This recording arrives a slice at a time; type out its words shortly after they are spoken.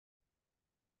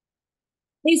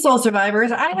Hey, soul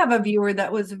survivors. I have a viewer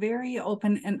that was very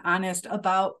open and honest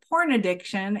about porn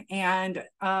addiction. And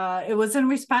it was in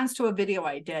response to a video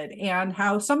I did and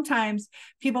how sometimes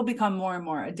people become more and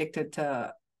more addicted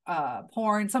to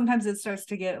porn. Sometimes it starts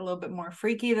to get a little bit more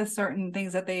freaky, the certain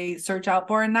things that they search out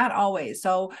for, and not always.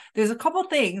 So there's a couple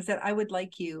things that I would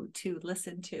like you to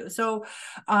listen to. So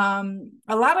a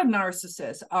lot of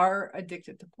narcissists are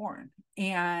addicted to porn,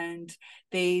 and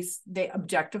they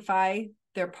objectify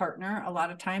their partner a lot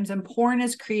of times, and porn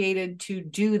is created to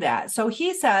do that. So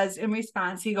he says in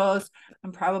response, he goes,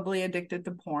 I'm probably addicted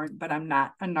to porn, but I'm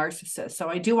not a narcissist. So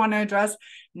I do want to address,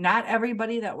 not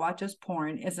everybody that watches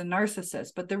porn is a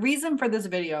narcissist, but the reason for this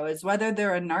video is whether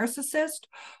they're a narcissist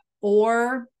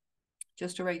or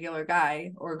just a regular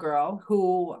guy or girl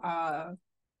who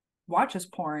watches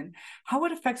porn, how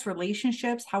it affects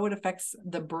relationships, how it affects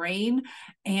the brain.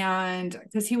 And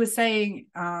because he was saying,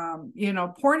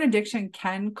 porn addiction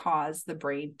can cause the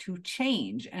brain to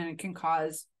change, and it can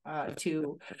cause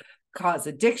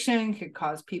addiction, could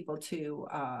cause people to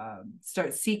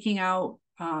start seeking out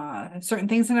certain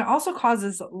things. And it also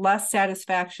causes less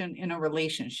satisfaction in a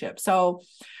relationship. So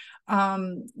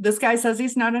this guy says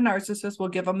he's not a narcissist. We'll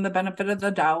give him the benefit of the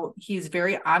doubt. He's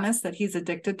very honest that he's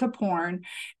addicted to porn.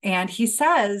 And he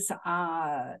says,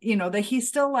 that he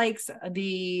still likes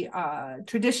the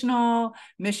traditional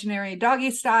missionary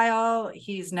doggy style.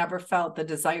 He's never felt the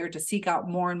desire to seek out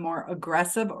more and more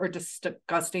aggressive or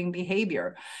disgusting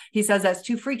behavior. He says that's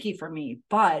too freaky for me.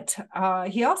 But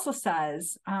he also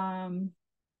says,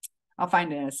 I'll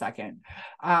find it in a second.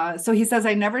 So he says,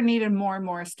 I never needed more and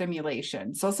more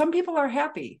stimulation. So some people are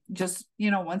happy just,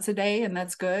 once a day, and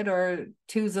that's good, or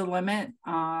two's the limit.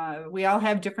 We all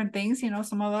have different things,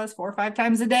 some of us 4 or 5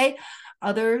 times a day,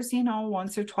 others,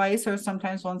 once or twice, or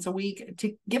sometimes once a week,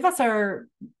 to give us our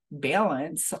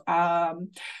balance.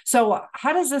 So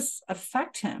how does this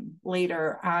affect him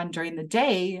later on during the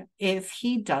day if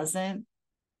he doesn't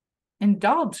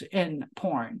indulge in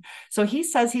porn? So he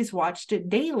says he's watched it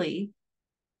daily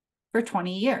for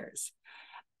 20 years.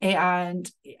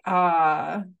 And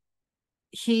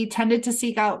he tended to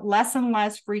seek out less and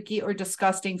less freaky or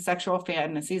disgusting sexual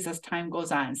fantasies as time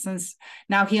goes on, since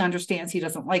now he understands he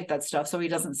doesn't like that stuff, so he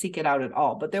doesn't seek it out at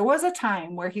all. But there was a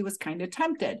time where he was kind of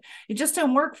tempted. It just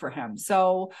didn't work for him.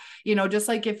 So, just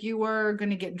like if you were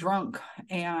going to get drunk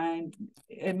and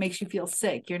it makes you feel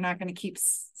sick, you're not going to keep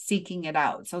seeking it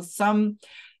out. So some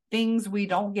things we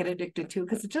don't get addicted to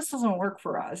because it just doesn't work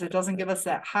for us. It doesn't give us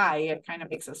that high. It kind of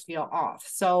makes us feel off.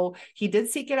 So he did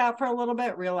seek it out for a little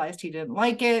bit, realized he didn't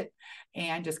like it,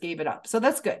 and just gave it up. So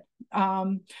that's good.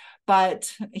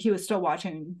 But he was still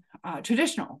watching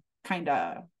traditional kind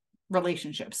of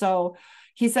relationships. So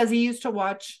he says he used to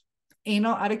watch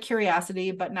anal out of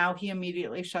curiosity, but now he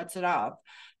immediately shuts it off.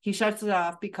 He shuts it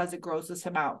off because it grosses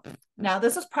him out. Now,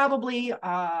 this is probably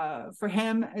for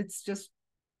him, it's just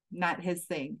not his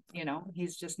thing.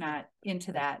 He's just not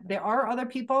into that. There are other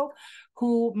people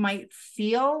who might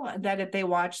feel that if they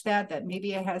watch that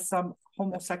maybe it has some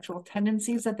homosexual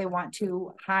tendencies that they want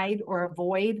to hide or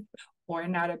avoid or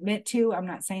not admit to. I'm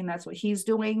not saying that's what he's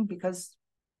doing, because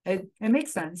it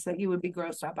makes sense that you would be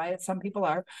grossed out by it. Some people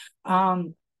are.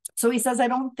 So he says, I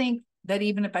don't think that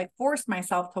even if I forced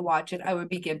myself to watch it, I would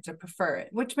begin to prefer it,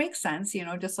 which makes sense,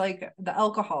 just like the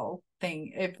alcohol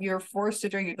thing. If you're forced to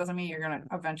drink, it doesn't mean you're going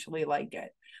to eventually like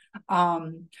it.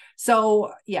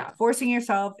 So yeah, forcing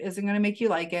yourself isn't going to make you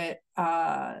like it.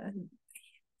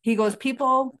 He goes,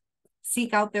 people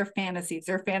seek out their fantasies.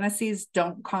 Their fantasies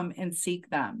don't come and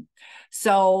seek them.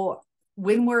 So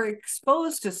when we're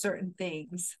exposed to certain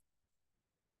things,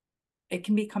 it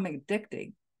can become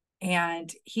addicting.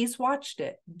 And he's watched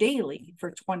it daily for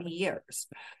 20 years.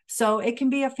 So it can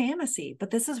be a fantasy,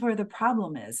 but this is where the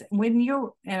problem is.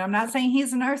 And I'm not saying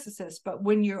he's a narcissist, but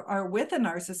when you are with a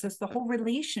narcissist, the whole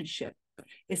relationship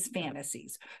is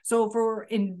fantasies. So if we're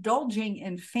indulging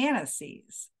in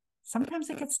fantasies,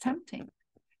 sometimes it gets tempting.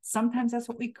 Sometimes that's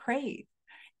what we crave.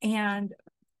 And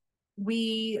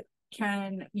we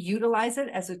can utilize it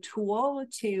as a tool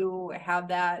to have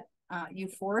that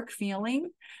euphoric feeling.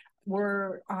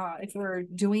 If we're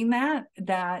doing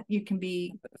that you can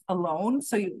be alone,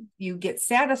 so you get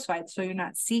satisfied, so you're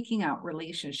not seeking out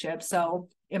relationships. So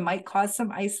it might cause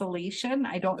some isolation.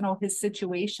 I don't know his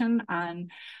situation on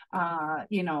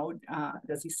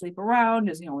does he sleep around?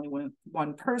 Is he only with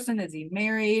one person? Is he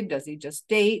married? Does he just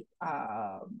date?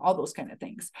 All those kind of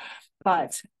things.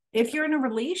 But if you're in a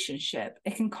relationship,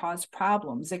 it can cause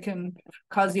problems. It can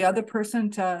cause the other person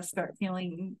to start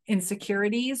feeling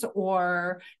insecurities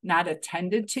or not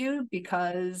attended to,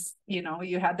 because,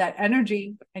 you have that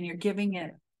energy and you're giving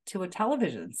it to a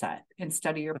television set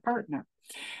instead of your partner.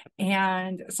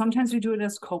 And sometimes we do it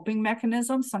as coping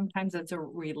mechanisms. Sometimes it's a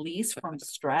release from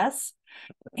stress.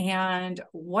 And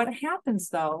what happens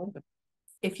though,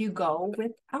 if you go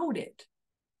without it?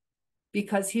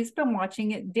 Because he's been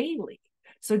watching it daily.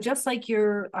 So just like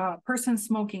your person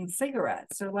smoking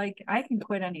cigarettes, they're like, I can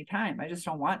quit anytime. I just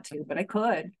don't want to, but I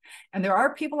could. And there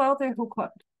are people out there who could.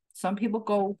 Some people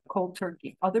go cold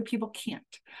turkey. Other people can't.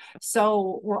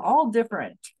 So we're all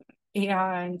different.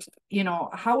 And, you know,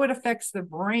 how it affects the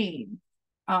brain,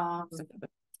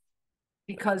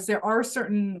 because there are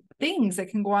certain things that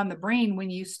can go on the brain when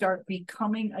you start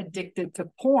becoming addicted to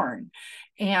porn.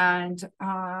 And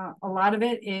a lot of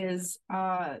it is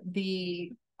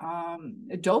the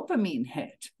dopamine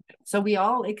hit. So we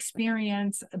all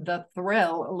experience the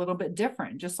thrill a little bit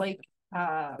different, just like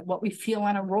what we feel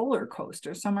on a roller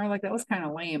coaster. Some are like, that was kind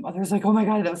of lame. Others like, oh my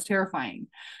God, that was terrifying.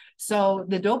 So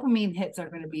the dopamine hits are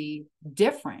going to be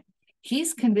different.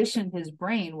 He's conditioned his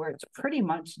brain where it's pretty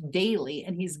much daily,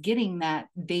 and he's getting that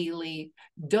daily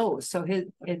dose. So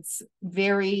it's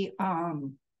very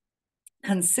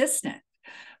consistent.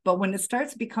 But when it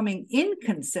starts becoming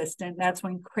inconsistent, that's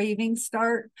when cravings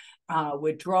start,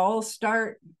 withdrawals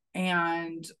start.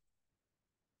 And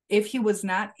if he was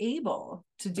not able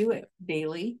to do it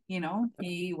daily, you know,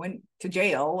 he went to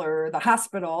jail or the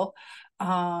hospital.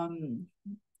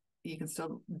 You can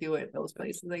still do it those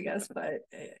places, I guess. But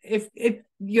if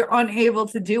you're unable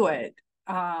to do it,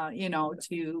 you know,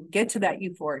 to get to that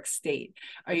euphoric state,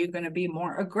 are you going to be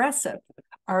more aggressive?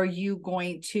 Are you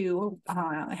going to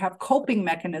have coping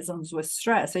mechanisms with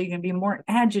stress? Are you going to be more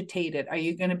agitated? Are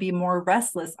you going to be more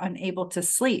restless, unable to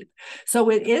sleep?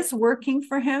 So it is working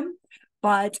for him,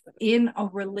 but in a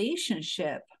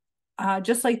relationship,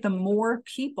 just like the more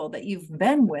people that you've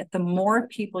been with, the more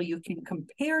people you can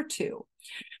compare to.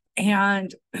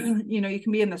 And, you know, you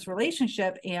can be in this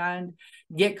relationship and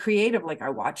get creative. Like, I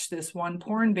watched this one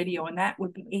porn video and that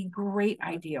would be a great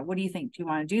idea. What do you think? Do you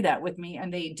want to do that with me?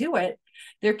 And they do it.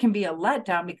 There can be a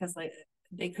letdown because like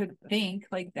they could think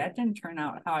like that didn't turn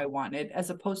out how I wanted, as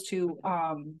opposed to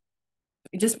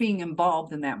just being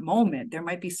involved in that moment. There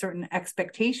might be certain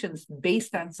expectations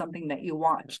based on something that you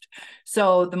watched.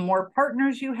 So the more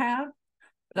partners you have,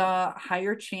 the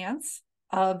higher chance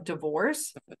of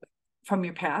divorce from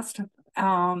your past.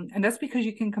 And that's because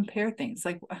you can compare things.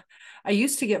 Like, I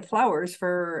used to get flowers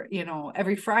for, you know,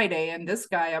 every Friday, and this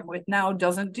guy I'm with now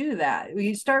doesn't do that.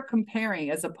 You start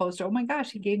comparing as opposed to, oh my gosh,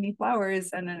 he gave me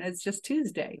flowers and then it's just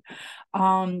Tuesday.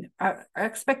 Our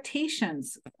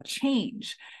expectations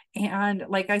change. And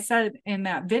like I said in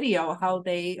that video, how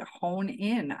they hone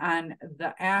in on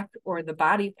the act or the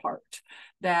body part,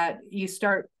 that you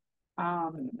start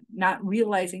not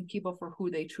realizing people for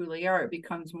who they truly are. It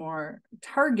becomes more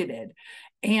targeted.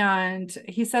 And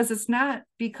he says it's not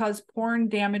because porn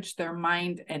damaged their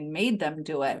mind and made them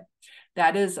do it.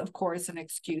 That is, of course, an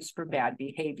excuse for bad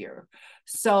behavior.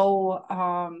 So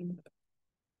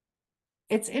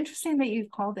it's interesting that you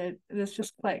called it, this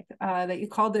just clicked, that you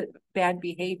called it bad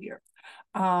behavior.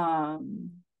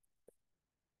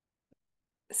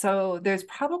 So there's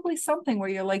probably something where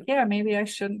you're like, yeah, maybe I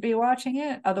shouldn't be watching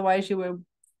it. Otherwise, you would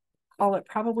call it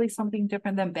probably something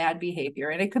different than bad behavior.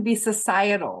 And it could be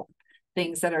societal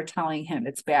things that are telling him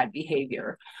it's bad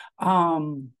behavior.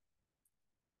 And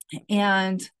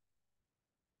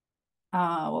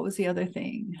what was the other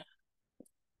thing?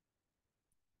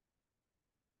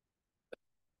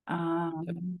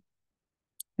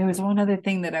 There was one other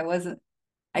thing that I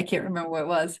can't remember what it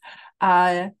was.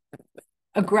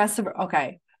 Aggressive.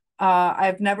 Okay.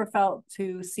 I've never felt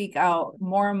to seek out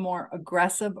more and more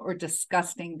aggressive or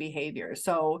disgusting behavior.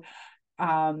 So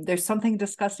there's something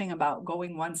disgusting about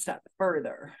going one step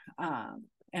further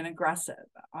and aggressive.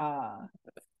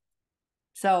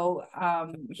 So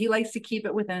he likes to keep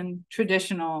it within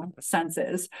traditional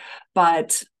senses,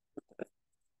 but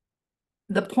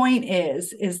the point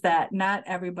is that not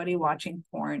everybody watching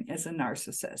porn is a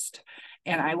narcissist.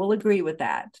 And I will agree with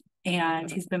that. And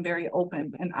he's been very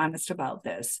open and honest about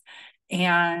this.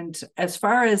 And as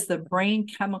far as the brain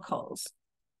chemicals,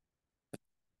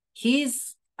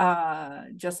 he's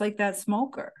just like that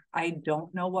smoker. I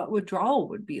don't know what withdrawal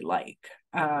would be like,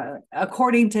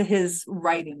 according to his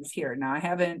writings here. Now, I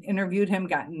haven't interviewed him,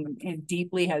 gotten in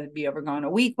deeply, has he ever gone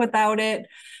a week without it?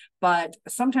 But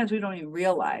sometimes we don't even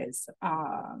realize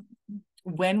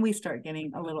when we start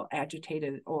getting a little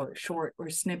agitated or short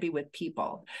or snippy with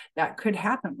people, that could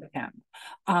happen with him.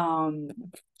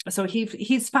 So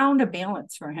he's found a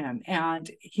balance for him, and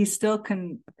he's still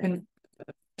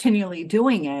continually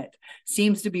doing it,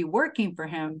 seems to be working for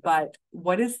him. But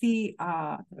what is the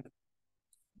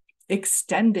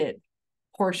extended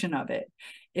portion of it?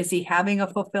 Is he having a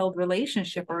fulfilled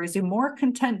relationship, or is he more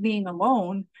content being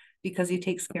alone because he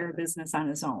takes care of business on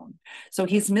his own? So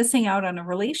he's missing out on a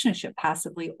relationship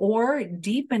possibly, or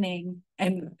deepening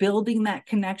and building that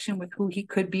connection with who he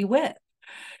could be with.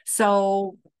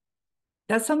 So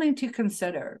that's something to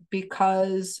consider,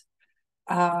 because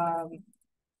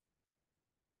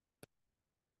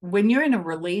when you're in a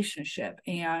relationship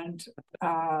and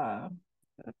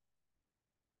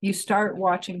you start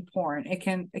watching porn, it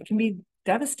can be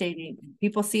devastating.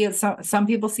 People see it, some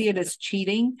people see it as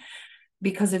cheating,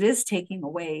 because it is taking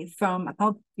away from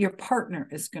how your partner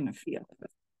is going to feel.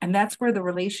 And that's where the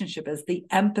relationship is, the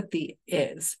empathy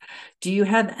is. Do you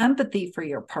have empathy for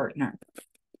your partner?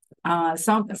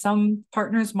 Some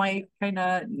partners might kind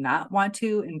of not want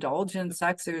to indulge in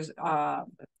sex. There's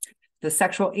the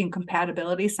sexual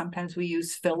incompatibility. Sometimes we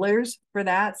use fillers for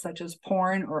that, such as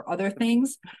porn or other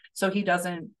things, so he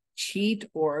doesn't cheat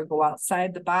or go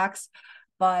outside the box.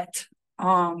 But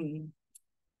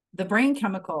the brain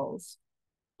chemicals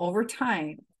over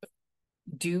time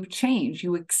do change.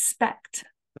 You expect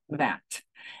that.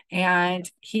 And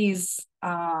he's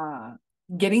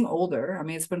getting older. I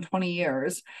mean, it's been 20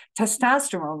 years.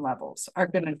 Testosterone levels are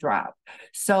going to drop.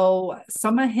 So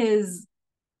some of his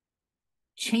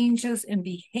changes in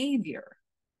behavior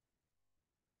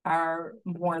are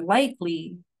more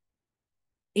likely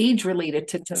age related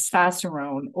to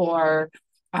testosterone, or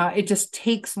it just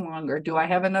takes longer. Do I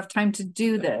have enough time to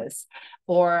do this?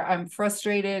 Or I'm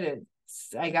frustrated.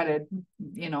 I got to,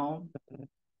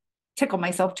 tickle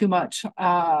myself too much,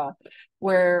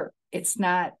 where it's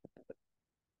not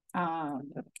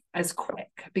as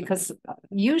quick, because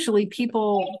usually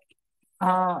people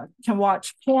can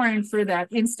watch porn for that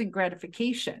instant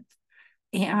gratification.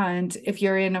 And if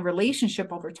you're in a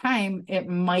relationship over time, it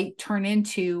might turn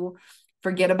into,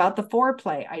 forget about the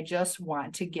foreplay. I just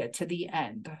want to get to the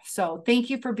end. So thank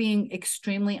you for being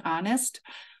extremely honest.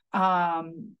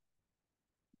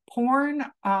 Porn,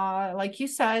 like you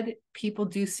said, people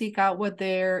do seek out what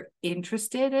they're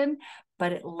interested in,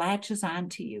 but it latches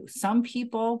onto you. Some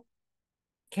people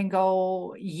can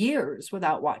go years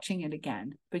without watching it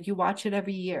again, but you watch it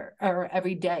every year or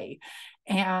every day.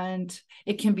 And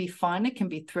it can be fun, it can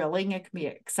be thrilling, it can be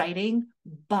exciting,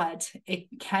 but it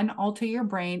can alter your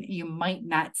brain. You might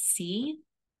not see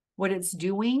what it's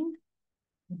doing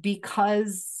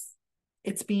because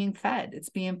it's being fed. It's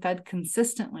being fed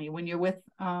consistently. When you're with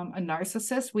a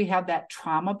narcissist, we have that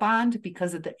trauma bond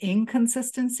because of the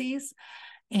inconsistencies,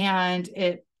 and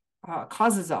it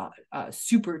causes a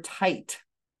super tight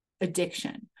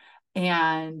addiction.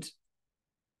 And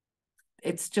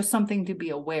it's just something to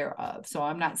be aware of. So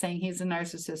I'm not saying he's a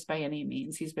narcissist by any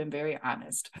means. He's been very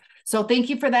honest. So thank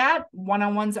you for that.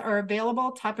 One-on-ones are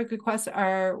available. Topic requests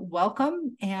are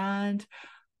welcome. And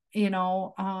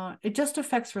it just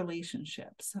affects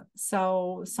relationships.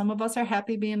 So some of us are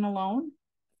happy being alone,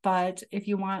 but if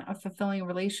you want a fulfilling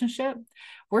relationship,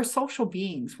 we're social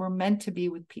beings. We're meant to be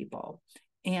with people.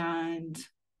 And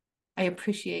I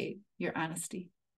appreciate your honesty.